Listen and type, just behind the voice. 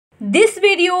This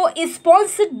video is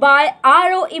sponsored by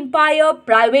RO Empire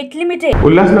Private Limited.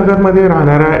 उल्हासनगरमध्ये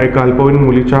राहणाऱ्या एका अल्पवयीन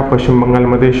मुलीचा पश्चिम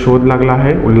बंगालमध्ये शोध लागला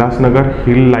आहे. उल्हासनगर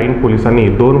हिल लाईन पोलिसांनी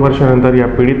 2 वर्षांनंतर या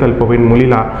पीडित अल्पवयीन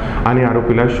मुलीला आणि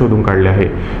आरोपीला शोधून काढले आहे.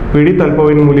 पीडित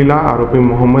अल्पवयीन मुलीला आरोपी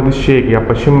मोहम्मद शेख या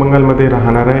पश्चिम बंगालमध्ये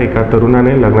राहणाऱ्या एका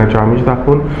तरुणाने लग्नाचे आमिष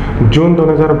दाखवून जून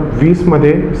 2020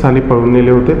 मध्ये साली पळून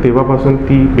नेले होते. तेव्हापासून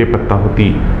ती बेपत्ता होती.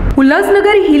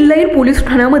 उल्हासनगर हिल लाईन पोलीस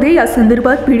ठाण्यामध्ये या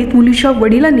संदर्भात पीडित मुलीच्या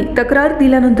वडिलांनी तक्रार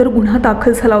दिल्यानंतर गुन्हा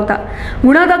दाखल झाला होता.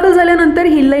 गुन्हा दाखल झाल्यानंतर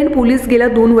हिल लाईन पोलीस गेल्या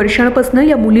 2 वर्षांपासून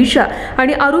या मुलीच्या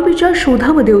आणि आरोपीच्या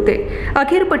शोधामध्ये होते.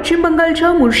 अखेर पश्चिम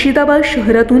बंगालच्या मुर्शिदाबाद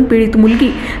शहरातून पीडित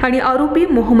मुलगी आणि आरोपी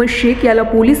मोहम्मद शेख याला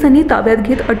पोलिसांनी ताब्यात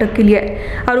घेत अटक केली आहे.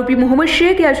 आरोपी मोहम्मद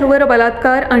शेख याच्यावर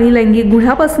बलात्कार आणि लैंगिक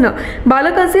गुन्ह्यापासून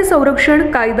बालकाचे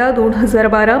संरक्षण कायदा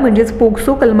 2012 म्हणजेच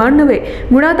पोक्सो कलमान्वये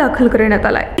गुन्हा दाखल करण्यात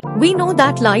आलाय. We know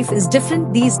that life is different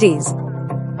these days.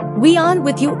 We are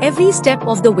with you every step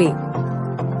of the way.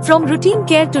 From routine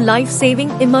care to life-saving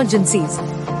emergencies.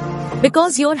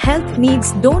 Because your health needs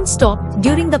don't stop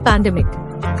during the pandemic.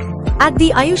 At the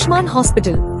Ayushman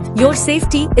Hospital, your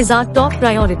safety is our top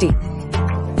priority.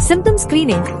 Symptom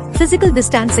screening, physical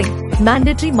distancing,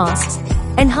 mandatory masks,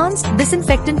 enhanced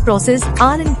disinfectant process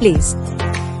are in place.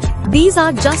 These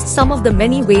are just some of the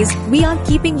many ways we are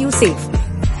keeping you safe.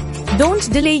 Don't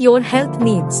delay your health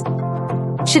needs.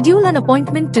 Schedule an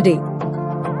appointment today.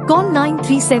 Call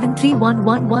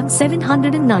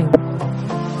 9373111709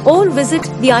 or visit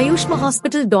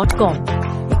theayushmahospital.com.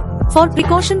 For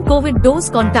precaution COVID dose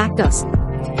contact us.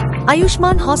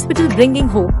 Ayushman Hospital, bringing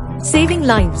hope, saving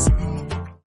lives.